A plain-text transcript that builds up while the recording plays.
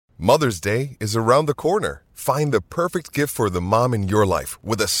Mother's Day is around the corner. Find the perfect gift for the mom in your life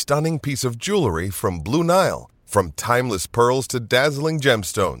with a stunning piece of jewelry from Blue Nile. From timeless pearls to dazzling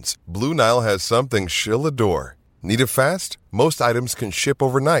gemstones, Blue Nile has something she'll adore. Need it fast? Most items can ship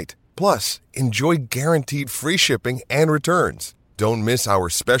overnight. Plus, enjoy guaranteed free shipping and returns. Don't miss our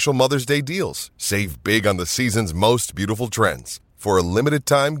special Mother's Day deals. Save big on the season's most beautiful trends. For a limited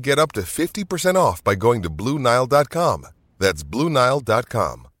time, get up to 50% off by going to BlueNile.com. That's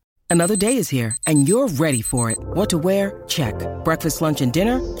BlueNile.com. Another day is here, and you're ready for it. What to wear? Check. Breakfast, lunch, and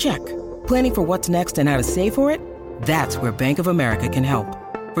dinner? Check. Planning for what's next and how to save for it? That's where Bank of America can help.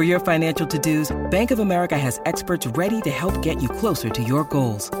 For your financial to-dos, Bank of America has experts ready to help get you closer to your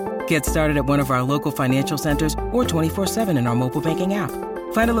goals. Get started at one of our local financial centers or 24/7 in our mobile banking app.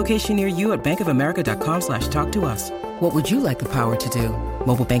 Find a location near you at bankofamerica.com/talktous. What would you like the power to do?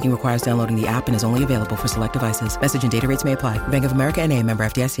 Mobile banking requires downloading the app and is only available for select devices. Message and data rates may apply. Bank of America N.A., member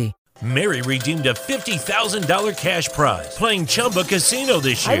FDIC. Mary redeemed a $50,000 cash prize playing Chumba Casino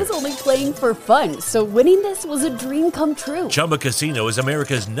this year. I was only playing for fun, so winning this was a dream come true. Chumba Casino is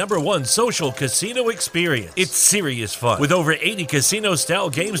America's #1 social casino experience. It's serious fun. With over 80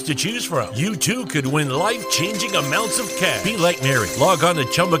 casino-style games to choose from, you too could win life-changing amounts of cash. Be like Mary. Log on to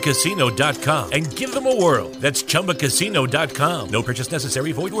ChumbaCasino.com and give them a whirl. That's ChumbaCasino.com. No purchase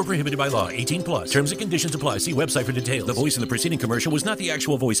necessary. Void or prohibited by law. 18+. Terms and conditions apply. See website for details. The voice in the preceding commercial was not the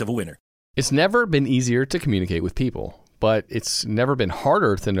actual voice of a winner. It's never been easier to communicate with people, but it's never been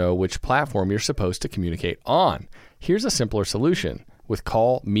harder to know which platform you're supposed to communicate on. Here's a simpler solution. With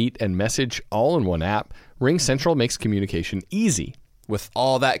call, meet, and message all in one app, RingCentral makes communication easy. With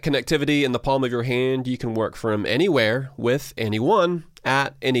all that connectivity in the palm of your hand, you can work from anywhere with anyone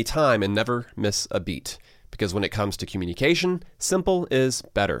at any time and never miss a beat. Because when it comes to communication, simple is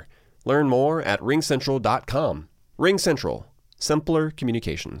better. Learn more at ringcentral.com. RingCentral. Simpler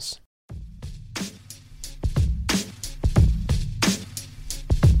communications.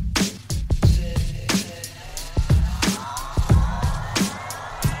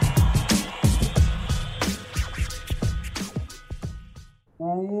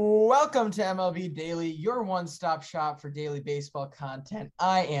 Welcome to MLB Daily, your one-stop shop for daily baseball content.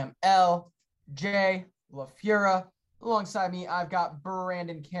 I am LJ LaFura. Alongside me, I've got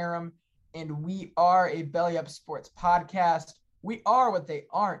Brandon Karam, and we are a Belly Up Sports podcast. We are what they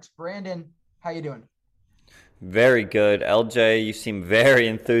aren't. Brandon, how you doing? Very good. LJ, you seem very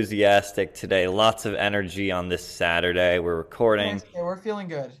enthusiastic today. Lots of energy on this Saturday. We're recording. Yeah, we're feeling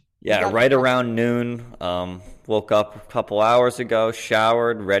good. Yeah, right around noon. Woke up a couple hours ago,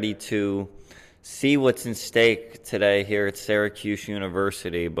 showered, ready to see what's in stake today here at Syracuse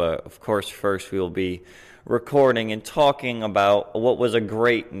University. But, of course, first we will be recording and talking about what was a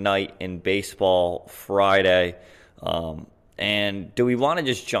great night in baseball Friday. And do we want to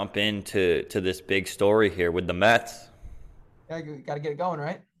just jump into this big story here with the Mets? Yeah, got to get it going,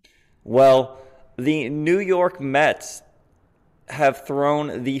 right? Well, the New York Mets have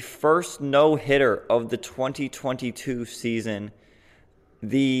thrown the first no-hitter of the 2022 season,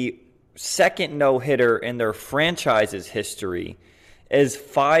 the second no-hitter in their franchise's history, as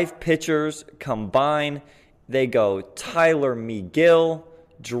 5 pitchers combine. They go Tyler Megill,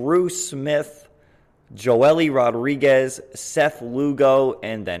 Drew Smith, Joely Rodriguez, Seth Lugo,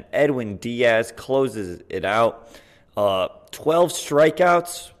 and then Edwin Diaz closes it out. 12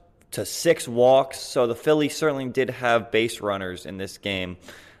 strikeouts to 6 walks, so the Phillies certainly did have base runners in this game.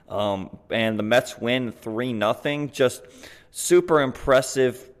 And the Mets win 3-0. Just super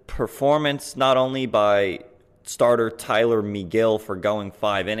impressive performance, not only by starter Tyler Megill for going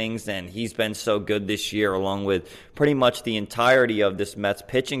 5 innings, and he's been so good this year along with pretty much the entirety of this Mets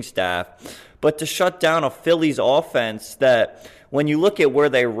pitching staff, but to shut down a Phillies offense that, when you look at where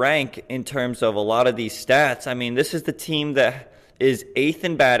they rank in terms of a lot of these stats, I mean, this is the team that is 8th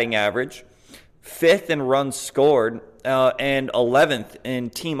in batting average, 5th in runs scored, and 11th in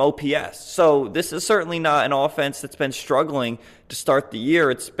team OPS. So this is certainly not an offense that's been struggling to start the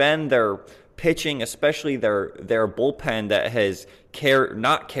year. It's been their pitching, especially their bullpen, that has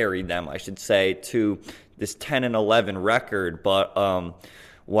not carried them, I should say, to this 10-11 record. But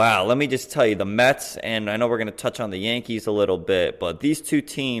wow, let me just tell you, the Mets, and I know we're going to touch on the Yankees a little bit, but these two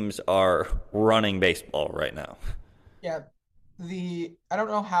teams are running baseball right now. Yeah, I don't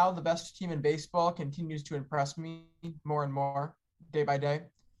know how the best team in baseball continues to impress me more and more day by day.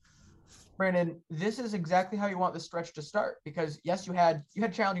 Brandon, this is exactly how you want this stretch to start, because yes, you had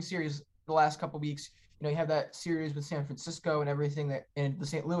challenging series the last couple of weeks. You know, you have that series with San Francisco and everything and the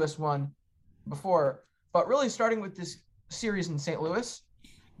St. Louis one before, but really starting with this series in St. Louis,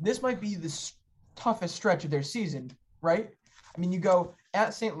 this might be the toughest stretch of their season, right? I mean, you go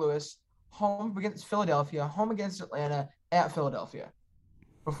at St. Louis, home against Philadelphia, home against Atlanta, at Philadelphia,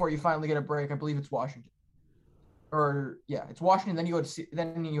 before you finally get a break. I believe it's Washington. It's Washington.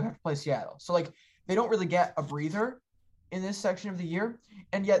 Then you have to play Seattle. So like they don't really get a breather in this section of the year,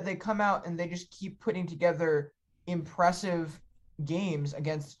 and yet they come out and they just keep putting together impressive games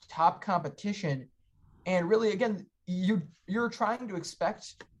against top competition. And really, again, you're trying to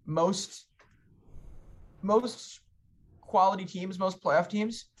expect most quality teams, most playoff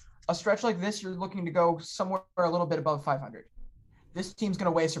teams, a stretch like this, you're looking to go somewhere a little bit above 500. This team's going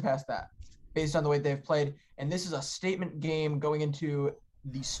to way surpass that based on the way they've played. And this is a statement game going into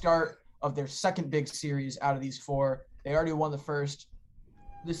the start of their second big series out of these four. They already won the first.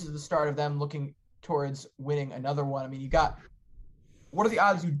 This is the start of them looking towards winning another one. I mean, what are the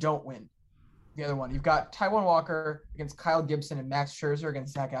odds you don't win the other one? You've got Taijuan Walker against Kyle Gibson and Max Scherzer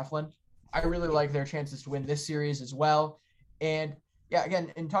against Zach Eflin. I really like their chances to win this series as well. And yeah,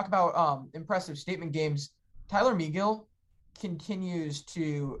 again, and talk about impressive statement games. Tyler Megill continues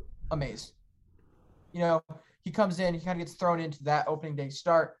to amaze. He comes in, he kind of gets thrown into that opening day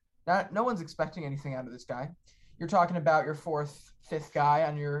start. No one's expecting anything out of this guy. You're talking about your fourth, fifth guy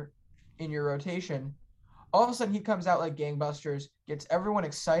in your rotation. All of a sudden, he comes out like gangbusters, gets everyone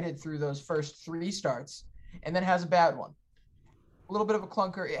excited through those first three starts, and then has a bad one. A little bit of a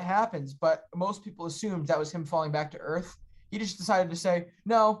clunker, it happens, but most people assumed that was him falling back to earth. He just decided to say,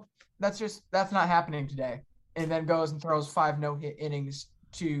 no, that's not happening today, and then goes and throws 5 no-hit innings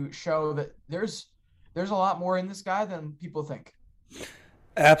to show that there's a lot more in this guy than people think.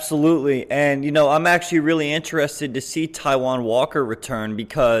 Absolutely. And, I'm actually really interested to see Taijuan Walker return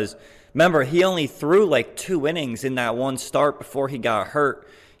because, remember, he only threw like 2 innings in that one start before he got hurt.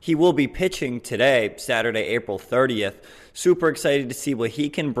 He will be pitching today, Saturday, April 30th. Super excited to see what he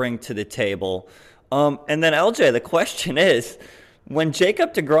can bring to the table. And then, LJ, the question is, when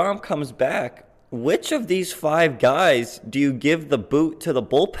Jacob deGrom comes back, which of these 5 guys do you give the boot to the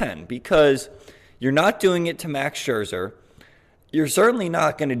bullpen? Because you're not doing it to Max Scherzer. You're certainly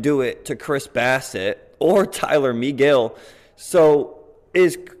not going to do it to Chris Bassett or Tyler Megill. So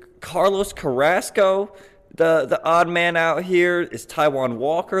is Carlos Carrasco the odd man out here? Is Taijuan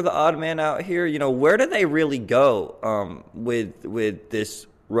Walker the odd man out here? Where do they really go with this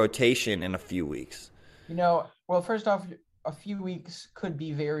rotation in a few weeks? Well, first off, a few weeks could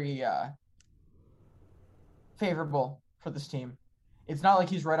be very favorable for this team. It's not like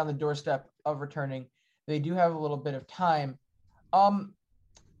he's right on the doorstep of returning. They do have a little bit of time.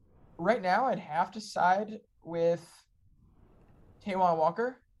 Right now, I'd have to side with Taijuan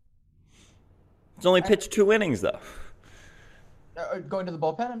Walker. He's only pitched 2 innings, though. Going to the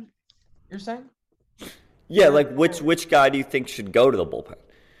bullpen, you're saying? Yeah, like which guy do you think should go to the bullpen?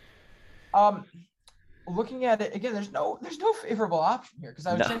 Looking at it again, there's no favorable option here because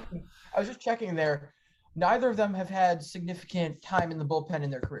I was just checking there. Neither of them have had significant time in the bullpen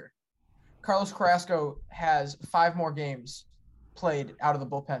in their career. Carlos Carrasco has 5 more games played out of the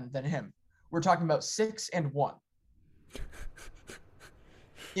bullpen than him. We're talking about 6 and 1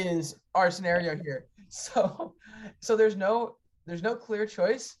 is our scenario here. So there's no clear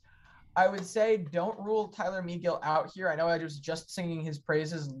choice. I would say don't rule Tyler Megill out here. I know I was just singing his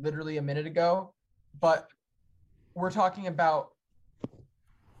praises literally a minute ago, but we're talking about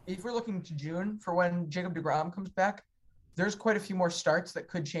if we're looking to June for when Jacob deGrom comes back, there's quite a few more starts that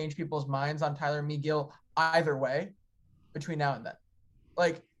could change people's minds on Tyler Megill either way between now and then.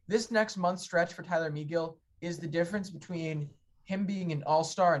 Like this next month stretch for Tyler Megill is the difference between him being an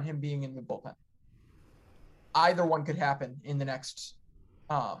all-star and him being in the bullpen. Either one could happen in the next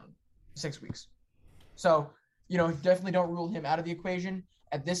 6 weeks. So, definitely don't rule him out of the equation.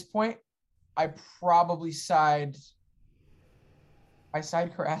 At this point, I probably side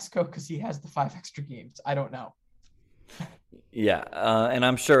Carrasco because he has the 5 extra games. I don't know. Yeah, and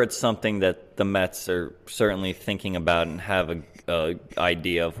I'm sure it's something that the Mets are certainly thinking about and have a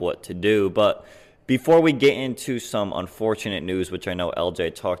idea of what to do. But before we get into some unfortunate news, which I know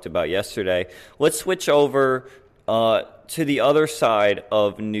LJ talked about yesterday, let's switch over to the other side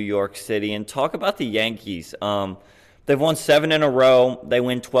of New York City and talk about the Yankees. They've won 7 in a row. They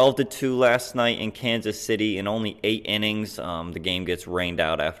win 12-2 last night in Kansas City in only 8 innings. The game gets rained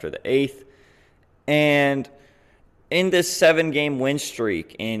out after the 8th. And in this 7-game win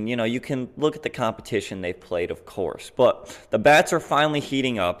streak, and, you can look at the competition they've played, of course, but the bats are finally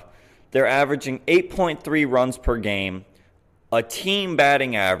heating up. They're averaging 8.3 runs per game, a team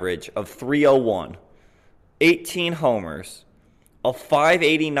batting average of .301, 18 homers, a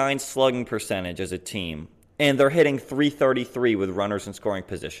 .589 slugging percentage as a team, and they're hitting .333 with runners in scoring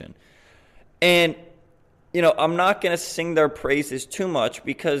position. And I'm not going to sing their praises too much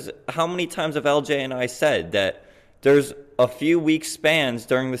because how many times have LJ and I said that there's a few week spans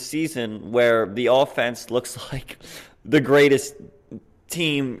during the season where the offense looks like the greatest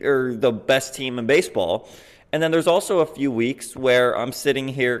team or the best team in baseball. And then there's also a few weeks where I'm sitting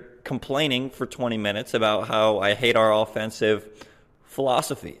here complaining for 20 minutes about how I hate our offensive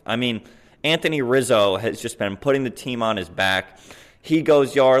philosophy. I mean, Anthony Rizzo has just been putting the team on his back. He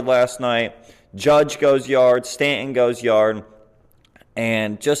goes yard last night. Judge goes yard. Stanton goes yard.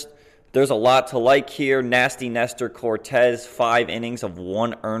 And just there's a lot to like here. Nasty Nestor Cortez, 5 innings of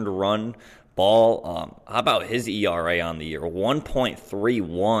 1 earned run ball. How about his ERA on the year?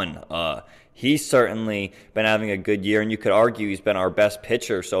 1.31. He's certainly been having a good year, and you could argue he's been our best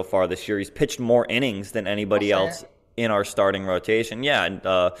pitcher so far this year. He's pitched more innings than anybody else in our starting rotation. Yeah, and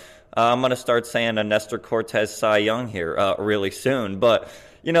I'm going to start saying a Nestor Cortez Cy Young here really soon. But,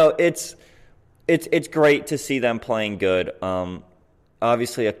 it's great to see them playing good.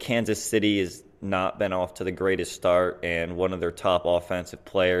 Obviously, Kansas City has not been off to the greatest start, and one of their top offensive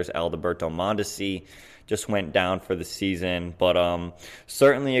players, Alberto Mondesi, just went down for the season. But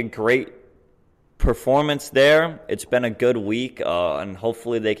certainly a great performance there. It's been a good week, and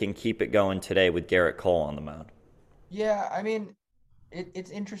hopefully they can keep it going today with Garrett Cole on the mound. Yeah, I mean,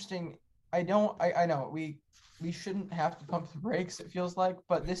 it's interesting. I know we shouldn't have to pump the brakes, it feels like,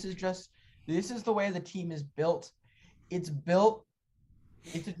 but this is the way the team is built. It's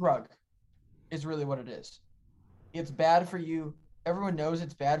a drug, is really what it is. It's bad for you. Everyone knows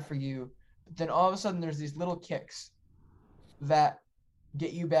it's bad for you. But then all of a sudden there's these little kicks that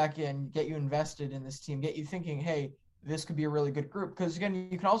get you back in, get you invested in this team, get you thinking, hey, this could be a really good group. Because, again,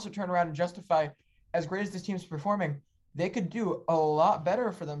 you can also turn around and justify, as great as this team's performing, they could do a lot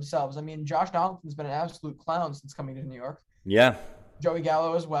better for themselves. I mean, Josh Donaldson's been an absolute clown since coming to New York. Yeah. Joey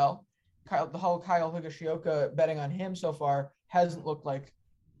Gallo as well. The whole Kyle Higashioka betting on him so far hasn't looked like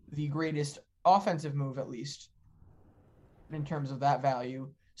the greatest offensive move, at least, in terms of that value.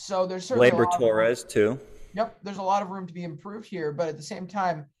 So there's certainly Gleyber Torres, too. Yep, there's a lot of room to be improved here, but at the same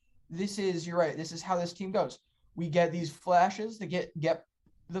time, you're right, this is how this team goes. We get these flashes that get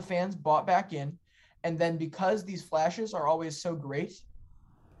the fans bought back in, and then because these flashes are always so great,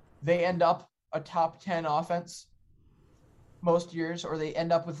 they end up a top 10 offense most years, or they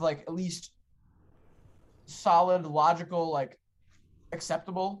end up with like at least solid, logical, like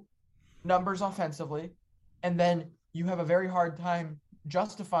acceptable numbers offensively, and then you have a very hard time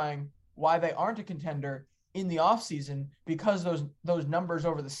justifying why they aren't a contender in the offseason because those numbers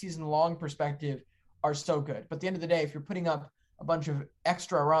over the season-long perspective are so good. But at the end of the day, if you're putting up a bunch of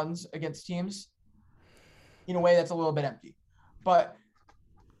extra runs against teams, in a way that's a little bit empty. But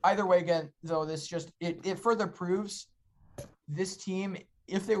either way, again, though, this just it further proves this team,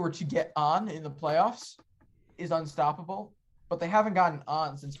 if they were to get on in the playoffs, is unstoppable. But they haven't gotten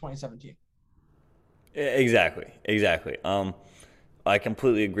on since 2017. Exactly. I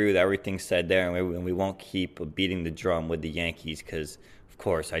completely agree with everything said there, and we won't keep beating the drum with the Yankees because, of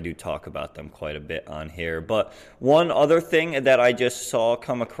course, I do talk about them quite a bit on here. But one other thing that I just saw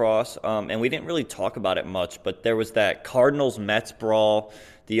come across, and we didn't really talk about it much, but there was that Cardinals-Mets brawl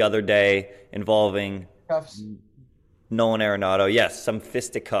the other day involving Cuffs. Nolan Arenado. Yes, some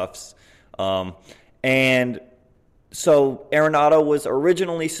fisticuffs. And so Arenado was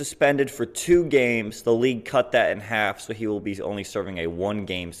originally suspended for 2 games. The league cut that in half, so he will be only serving a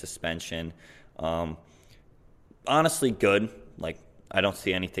 1-game suspension. Honestly, good. Like, I don't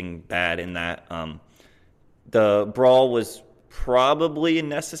see anything bad in that. The brawl was probably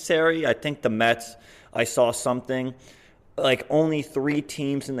necessary. I think the Mets, I saw something. Like, only 3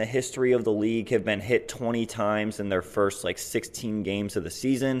 teams in the history of the league have been hit 20 times in their first, 16 games of the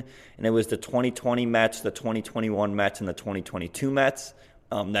season. And it was the 2020 Mets, the 2021 Mets, and the 2022 Mets.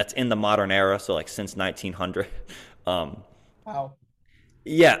 That's in the modern era, so, since 1900. Wow.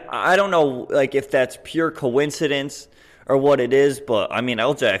 Yeah, I don't know, if that's pure coincidence or what it is. But, I mean,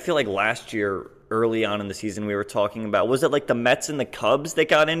 LJ, I feel like last year, early on in the season, we were talking about, was it, the Mets and the Cubs that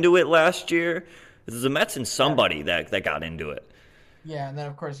got into it last year? It was the Mets and somebody that got into it. Yeah, and then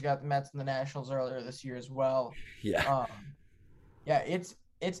of course you got the Mets and the Nationals earlier this year as well. Yeah. It's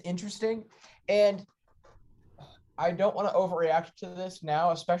interesting, and I don't want to overreact to this now,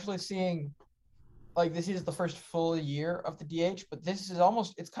 especially seeing this is the first full year of the DH, but this is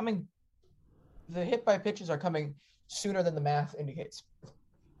it's coming. The hit by pitches are coming sooner than the math indicates.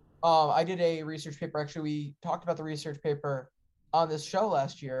 I did a research paper. Actually, we talked about the research paper on this show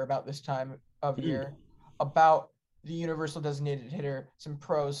last year about this time of year about the universal designated hitter, some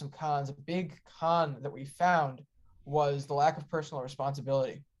pros, some cons. A big con that we found was the lack of personal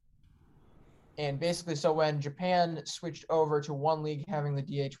responsibility. And basically, so when Japan switched over to one league having the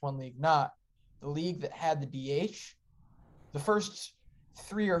DH, one league not, the league that had the DH, the first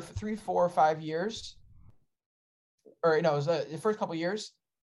 3, 4, or 5 years, or no, it was the first couple years,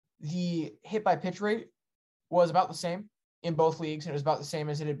 the hit by pitch rate was about the same in both leagues, and it was about the same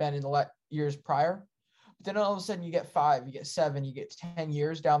as it had been in the years prior. But then all of a sudden you get 5, you get 7, you get 10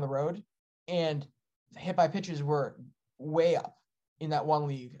 years down the road, and the hit by pitches were way up in that one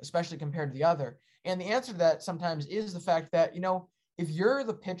league, especially compared to the other. And the answer to that sometimes is the fact that, if you're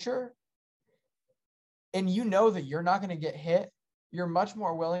the pitcher and you know that you're not going to get hit, you're much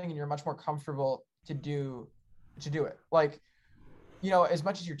more willing and you're much more comfortable to do it. Like, as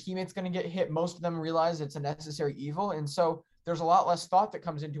much as your teammate's going to get hit, most of them realize it's a necessary evil. And so there's a lot less thought that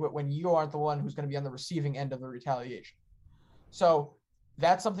comes into it when you aren't the one who's going to be on the receiving end of the retaliation. So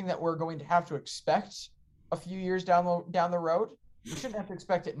that's something that we're going to have to expect a few years down the road. We shouldn't have to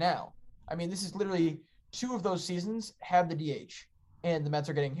expect it now. I mean, this is literally 2 of those seasons have the DH, and the Mets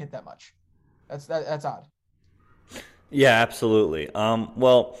are getting hit that much. That's odd. Yeah, absolutely.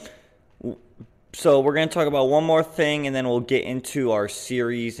 So we're going to talk about one more thing, and then we'll get into our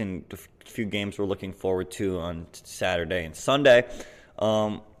series and a few games we're looking forward to on Saturday and Sunday.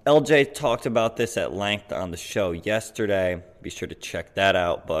 LJ talked about this at length on the show yesterday. Be sure to check that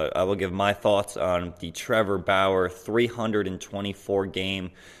out. But I will give my thoughts on the Trevor Bauer 324-game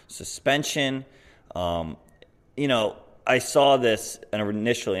suspension. I saw this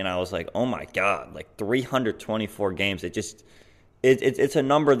initially, and I was like, oh, my God, like 324 games. It's a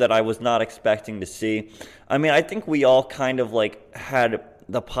number that I was not expecting to see. I mean, I think we all kind of like had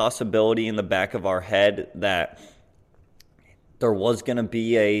the possibility in the back of our head that there was going to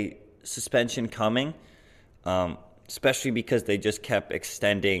be a suspension coming, especially because they just kept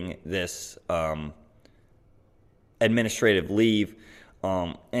extending this administrative leave.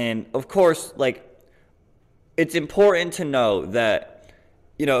 And, of course, like, it's important to know that,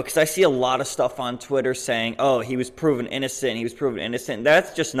 because I see a lot of stuff on Twitter saying, oh, he was proven innocent.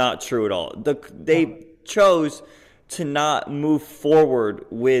 That's just not true at all. They chose to not move forward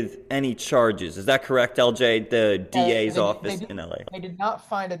with any charges. Is that correct, LJ? The DA's office in LA. They did not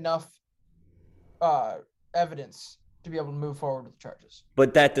find enough evidence to be able to move forward with the charges.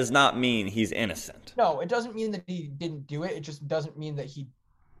 But that does not mean he's innocent. No, it doesn't mean that he didn't do it. It just doesn't mean that he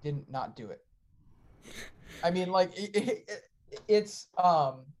didn't not do it. I mean, like, it's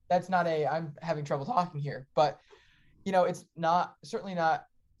that's not I'm having trouble talking here, but it's certainly not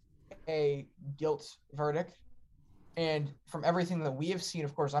a guilt verdict. And from everything that we have seen,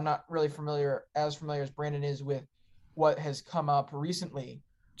 of course, I'm not really as familiar as Brandon is with what has come up recently.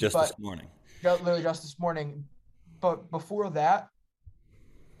 This morning. Literally just this morning. But before that,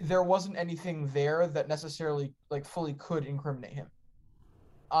 there wasn't anything there that necessarily like fully could incriminate him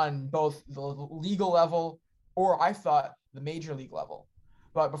on both the legal level or I thought the major league level.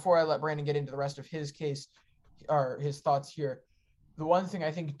 But before I let Brandon get into the rest of his case or his thoughts here, the one thing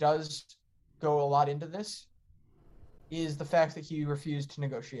I think does go a lot into this is the fact that he refused to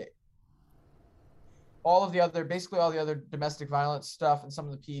negotiate. Basically all the other domestic violence stuff and some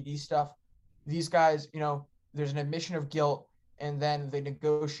of the PED stuff, these guys, there's an admission of guilt and then they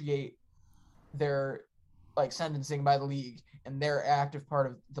negotiate their like sentencing by the league, and they're active part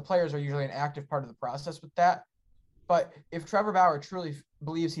of the players are usually an active part of the process with that. But if Trevor Bauer truly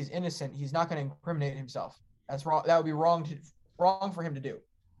believes he's innocent, he's not going to incriminate himself. That's wrong. That would be wrong for him to do.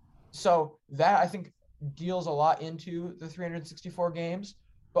 So that I think deals a lot into the 364 games,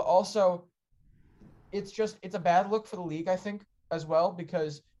 but also it's a bad look for the league, I think, as well,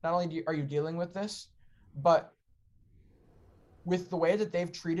 because not only are you dealing with this, but with the way that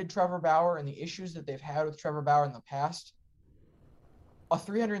they've treated Trevor Bauer and the issues that they've had with Trevor Bauer in the past, a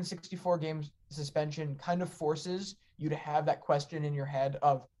 364 game suspension kind of forces you to have that question in your head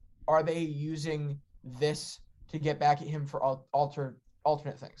of, are they using this to get back at him for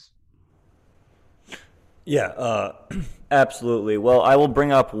alternate things? Yeah, absolutely. Well, I will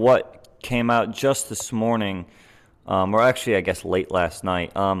bring up what came out just this morning, or actually, I guess, late last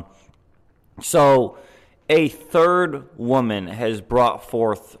night. So a third woman has brought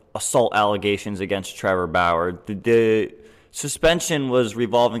forth assault allegations against Trevor Bauer. The suspension was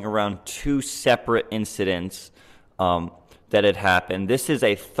revolving around 2 separate incidents that had happened. This is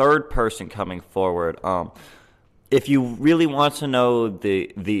a third person coming forward. If you really want to know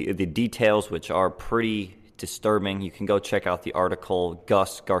the details, which are pretty disturbing, you can go check out the article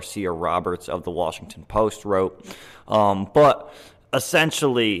Gus Garcia Roberts of the Washington Post wrote. But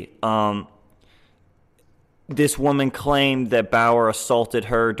essentially, this woman claimed that Bauer assaulted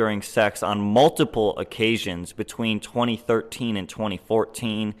her during sex on multiple occasions between 2013 and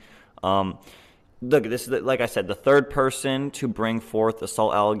 2014. look, this is, like I said, the third person to bring forth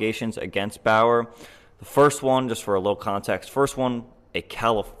assault allegations against Bauer. The first one, just for a little context, first one, a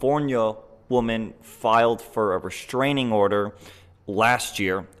California woman filed for a restraining order last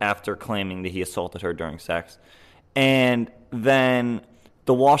year after claiming that he assaulted her during sex. And then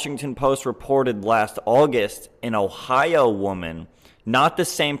the Washington Post reported last August an Ohio woman, not the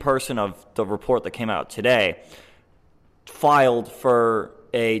same person of the report that came out today, filed for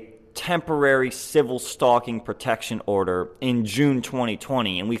a temporary civil stalking protection order in June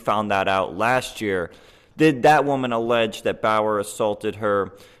 2020, and we found that out last year. Did that woman allege that Bauer assaulted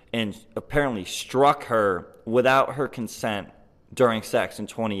her and apparently struck her without her consent during sex in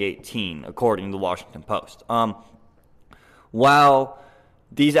 2018, according to the Washington Post. While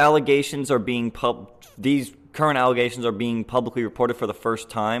these allegations are being these current allegations are being publicly reported for the first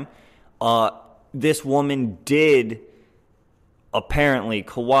time, this woman did apparently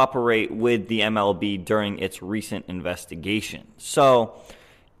cooperate with the MLB during its recent investigation. So,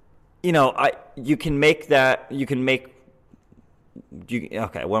 you know, you can use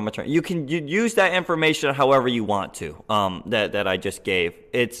that information however you want to, that I just gave.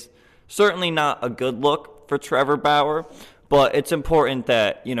 It's certainly not a good look for Trevor Bauer, but it's important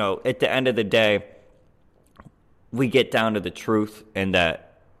that, you know, at the end of the day, we get down to the truth, and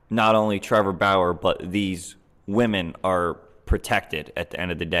that not only Trevor Bauer, but these women are protected at the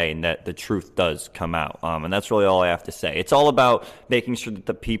end of the day, and that the truth does come out. And that's really all I have to say. It's all about making sure that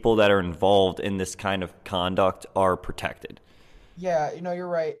the people that are involved in this kind of conduct are protected. Yeah, you know, you're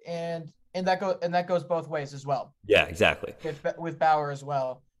right. And that goes both ways as well. Yeah, exactly. With Bauer as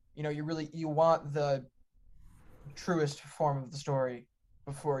well. You know, you want the truest form of the story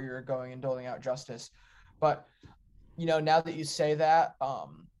before you're going and doling out justice. But, you know, now that you say that,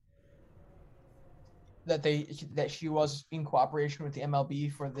 that she was in cooperation with the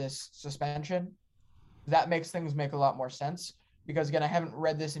MLB for this suspension, that makes things make a lot more sense. Because again, I haven't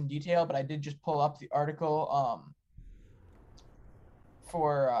read this in detail, but I did just pull up the article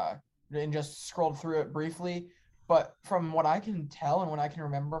and just scrolled through it briefly. But from what I can tell and what I can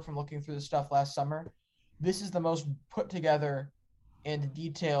remember from looking through the stuff last summer, this is the most put together and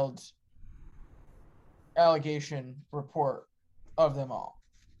detailed allegation report of them all.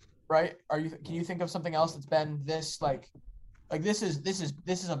 Right? Can you think of something else that's been this this is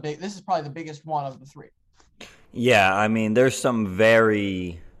probably the biggest one of the three? Yeah, I mean, there's some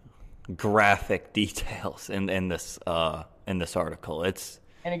very graphic details in this article.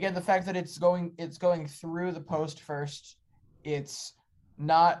 And again, the fact that it's going through the Post first, it's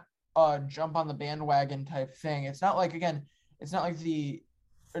not a jump on the bandwagon type thing. It's not like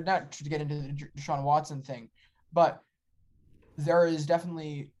not to get into the Deshaun Watson thing, but there is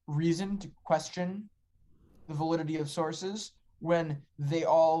definitely reason to question the validity of sources when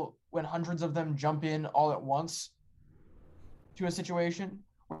hundreds of them jump in all at once to a situation.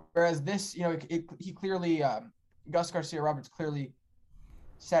 Whereas this, you know, he clearly, Gus Garcia Roberts clearly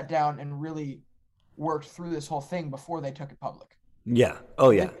sat down and really worked through this whole thing before they took it public. Yeah.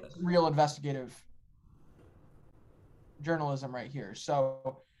 Oh, yeah. It's real investigative journalism right here.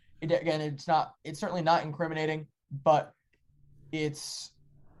 So, it's certainly not incriminating, but it's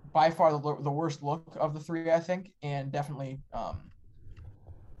by far the worst look of the three, I think, and definitely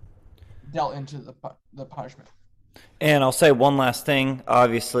dealt into the punishment. And I'll say one last thing.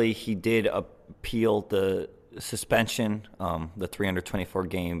 Obviously, he did appeal the suspension, the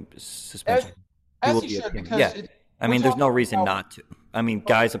 324-game suspension. As he should, because there's no reason not to. I mean,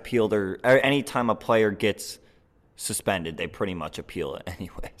 guys appeal anytime a player gets suspended, they pretty much appeal it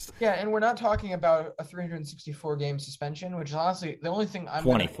anyways. Yeah, and we're not talking about a 364-game suspension, which is honestly the only thing I'm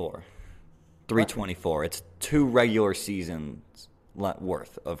 324. It's 2 regular seasons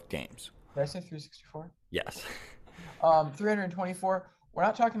worth of games. Did I say 364? Yes. 324. We're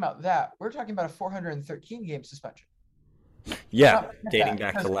not talking about that. We're talking about a 413-game suspension. Yeah, dating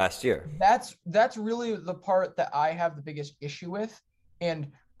back to last year. That's really the part that I have the biggest issue with,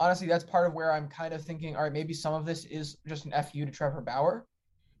 and honestly, that's part of where I'm kind of thinking, all right, maybe some of this is just an FU to Trevor Bauer,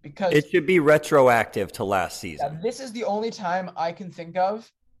 because it should be retroactive to last season. This is the only time I can think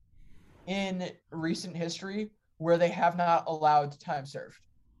of in recent history where they have not allowed time served.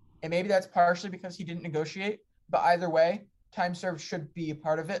 And maybe that's partially because he didn't negotiate, but either way, time served should be a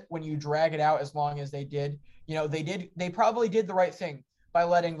part of it when you drag it out as long as they did. You know, they probably did the right thing by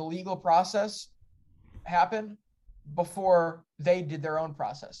letting the legal process happen before they did their own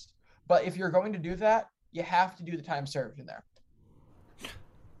process. But if you're going to do that, you have to do the time served in there.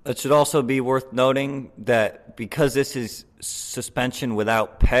 It should also be worth noting that because this is suspension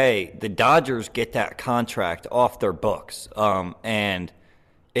without pay, the Dodgers get that contract off their books. And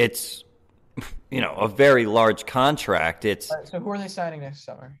it's a very large contract. It's All right, so who are they signing next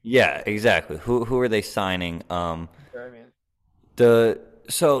summer? yeah, exactly. Who are they signing? Jeremy.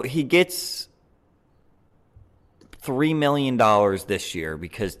 So he gets $3 million this year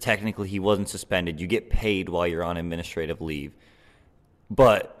because technically he wasn't suspended. You get paid while you're on administrative leave.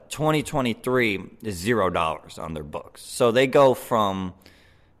 But 2023 is $0 on their books. So they go from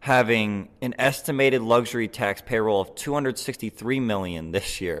having an estimated luxury tax payroll of $263 million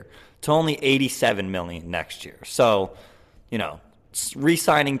this year to only $87 million next year. So,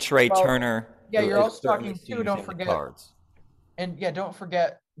 re-signing Trey Turner. Yeah, you're also certainly talking too. seems Don't in the forget, cards. and yeah, don't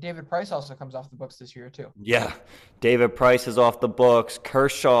forget David Price also comes off the books this year too. Yeah, David Price is off the books.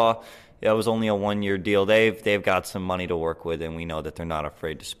 Kershaw, that was only a 1-year deal. They've got some money to work with, and we know that they're not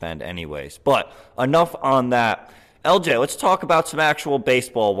afraid to spend anyways. But enough on that. LJ, let's talk about some actual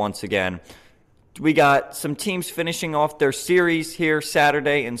baseball once again. We got some teams finishing off their series here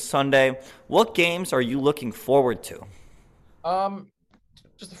Saturday and Sunday. What games are you looking forward to?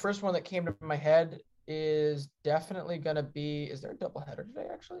 Just the first one that came to my head is definitely going to be, is there a doubleheader today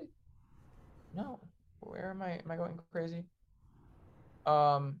actually? No. Where am I going crazy?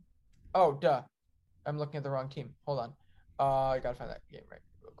 Oh, duh. I'm looking at the wrong team. Hold on. I got to find that game right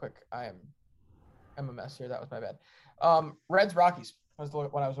real quick. I'm a mess here. That was my bad. Reds Rockies was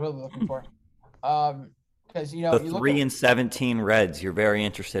what I was really looking for. Because the 3-17 Reds, you're very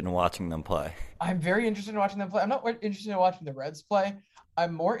interested in watching them play. I'm very interested in watching them play. I'm not interested in watching the Reds play.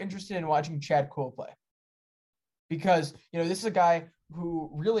 I'm more interested in watching Chad Kuhl play. Because, this is a guy who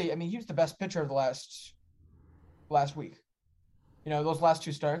really, he was the best pitcher of the last week. Those last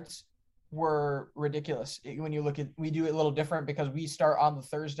two starts were ridiculous. When you look at, we do it a little different because we start on the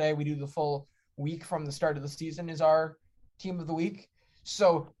Thursday. We do the full week from the start of the season is our team of the week.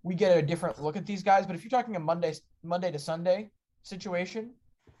 So we get a different look at these guys. But if you're talking a Monday to Sunday situation,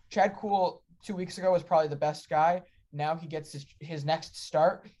 Chad Kuhl 2 weeks ago was probably the best guy. Now he gets his next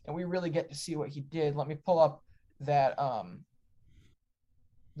start, and we really get to see what he did. Let me pull up that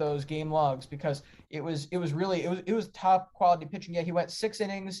those game logs because it was top quality pitching. Yeah, he went 6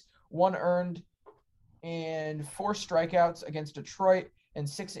 innings, 1 earned, and 4 strikeouts against Detroit, and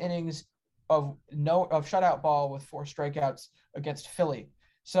 6 innings of shutout ball with 4 strikeouts against Philly.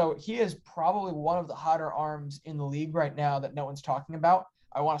 So he is probably one of the hotter arms in the league right now that no one's talking about.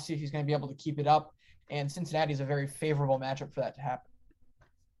 I want to see if he's going to be able to keep it up, and Cincinnati is a very favorable matchup for that to happen.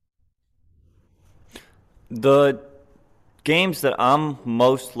 The games that I'm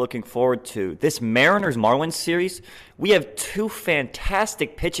most looking forward to, this Mariners-Marlins series, we have 2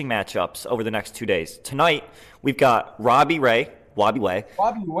 fantastic pitching matchups over the next 2 days. Tonight, we've got Robbie Way,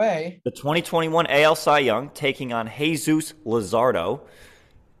 the 2021 AL Cy Young, taking on Jesus Luzardo.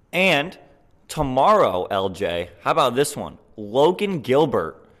 And tomorrow, LJ, how about this one? Logan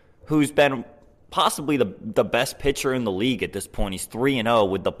Gilbert, who's been possibly the best pitcher in the league at this point. He's 3-0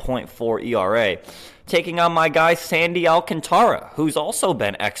 with the .4 ERA, taking on my guy Sandy Alcantara, who's also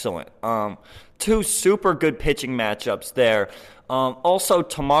been excellent. 2 super good pitching matchups there. Also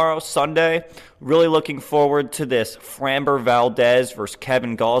tomorrow, Sunday, really looking forward to this Framber Valdez versus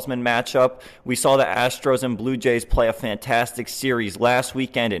Kevin Gausman matchup. We saw the Astros and Blue Jays play a fantastic series last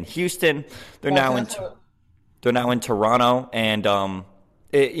weekend in Houston. They're now in Toronto, and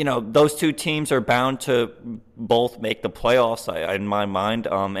those 2 teams are bound to both make the playoffs, in my mind.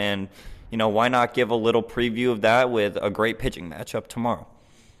 And why not give a little preview of that with a great pitching matchup tomorrow?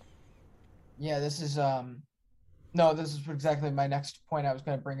 Yeah, this is exactly my next point I was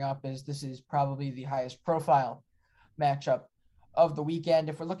going to bring up. Is this is probably the highest profile matchup of the weekend.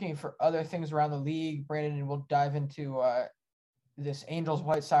 If we're looking for other things around the league, Brandon, and we'll dive into this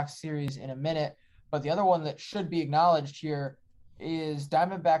Angels-White Sox series in a minute. But the other one that should be acknowledged here is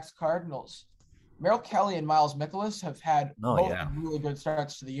Diamondbacks-Cardinals. Merrill Kelly and Miles Mikolas have had really good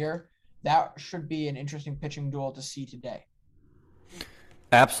starts to the year. That should be an interesting pitching duel to see today.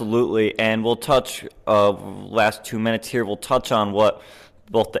 Absolutely, and we'll touch last 2 minutes here. We'll touch on what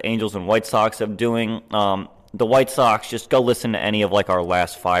both the Angels and White Sox have doing. The White Sox, just go listen to any of our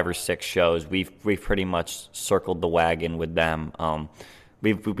last 5 or 6 shows. We've pretty much circled the wagon with them.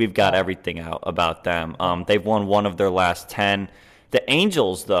 We've got everything out about them. They've won 1 of their last 10. The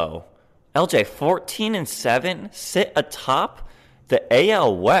Angels, though, LJ, 14-7, sit atop the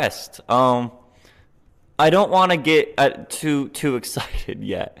AL West. I don't want to get too excited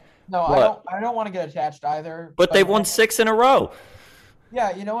yet. No, I don't want to get attached either. But they've won 6 in a row.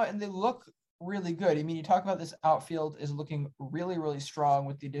 Yeah, you know what? And they look really good. You talk about this outfield is looking really, really strong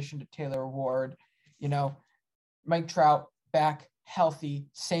with the addition to Taylor Ward. Mike Trout back healthy,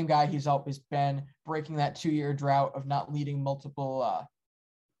 same guy he's always been, breaking that 2-year drought of not leading multiple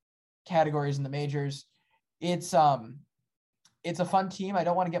categories in the majors. It's a fun team. I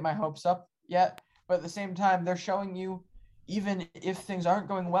don't want to get my hopes up yet, but at the same time, they're showing you, even if things aren't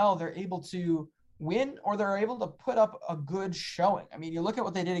going well, they're able to win, or they're able to put up a good showing. I mean, you look at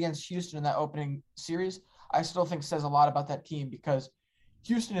what they did against Houston in that opening series, I still think says a lot about that team, because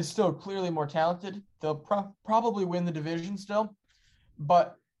Houston is still clearly more talented. They'll probably win the division still,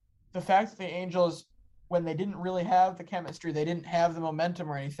 but the fact that the Angels, when they didn't really have the chemistry, they didn't have the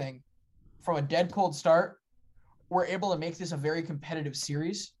momentum or anything, from a dead cold start, were able to make this a very competitive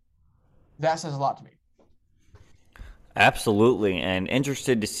series. That says a lot to me. Absolutely, and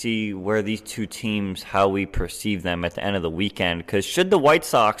interested to see where these two teams, how we perceive them at the end of the weekend, because should the White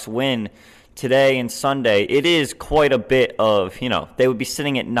Sox win today and Sunday, it is quite a bit of, they would be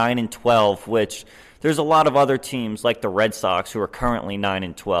sitting at 9-12, which there's a lot of other teams like the Red Sox who are currently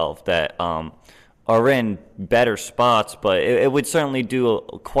 9-12 that are in better spots, but it would certainly do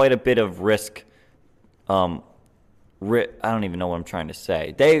quite a bit of risk. I don't even know what I'm trying to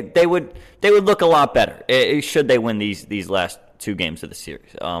say. They would look a lot better should they win these last two games of the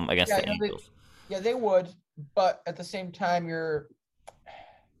series against the Angels. They would, but at the same time,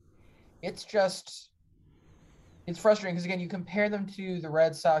 it's frustrating because, again, you compare them to the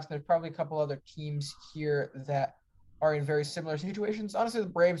Red Sox, and there's probably a couple other teams here that are in very similar situations. Honestly, the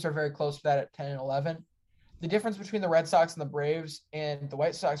Braves are very close to that at 10 and 11. The difference between the Red Sox and the Braves and the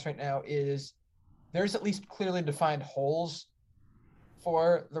White Sox right now is there's at least clearly defined holes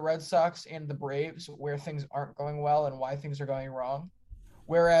for the Red Sox and the Braves where things aren't going well and why things are going wrong.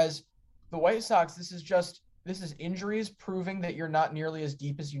 Whereas the White Sox, this is injuries proving that you're not nearly as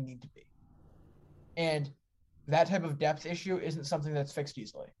deep as you need to be. And that type of depth issue isn't something that's fixed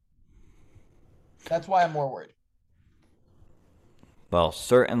easily. That's why I'm more worried. Well,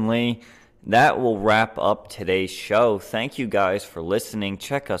 certainly that will wrap up today's show. Thank you guys for listening.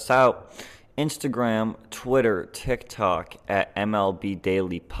 Check us out. Instagram, Twitter, TikTok at MLB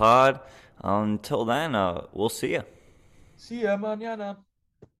Daily Pod. Until then, we'll see you. See ya mañana.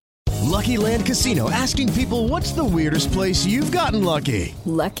 Lucky Land Casino, asking people, what's the weirdest place you've gotten lucky?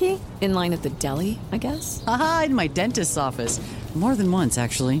 Lucky? In line at the deli, I guess? Aha, in my dentist's office. More than once,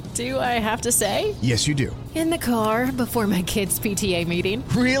 actually. Do I have to say? Yes, you do. In the car before my kids' PTA meeting.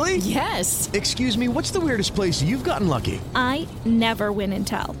 Really? Yes. Excuse me, what's the weirdest place you've gotten lucky? I never win and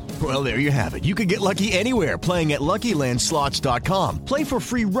tell. Well, there you have it. You can get lucky anywhere, playing at LuckyLandSlots.com. Play for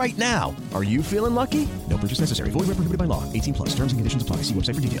free right now. Are you feeling lucky? No purchase necessary. Void where prohibited by law. 18+. Terms and conditions apply. See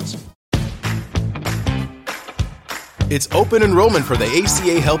website for details. It's open enrollment for the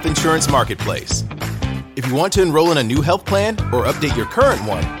ACA Health Insurance Marketplace. If you want to enroll in a new health plan or update your current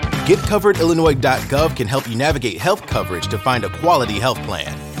one, GetCoveredIllinois.gov can help you navigate health coverage to find a quality health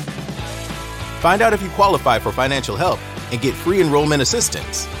plan. Find out if you qualify for financial help and get free enrollment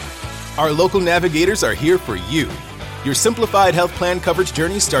assistance. Our local navigators are here for you. Your simplified health plan coverage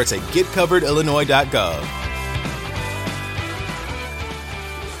journey starts at GetCoveredIllinois.gov.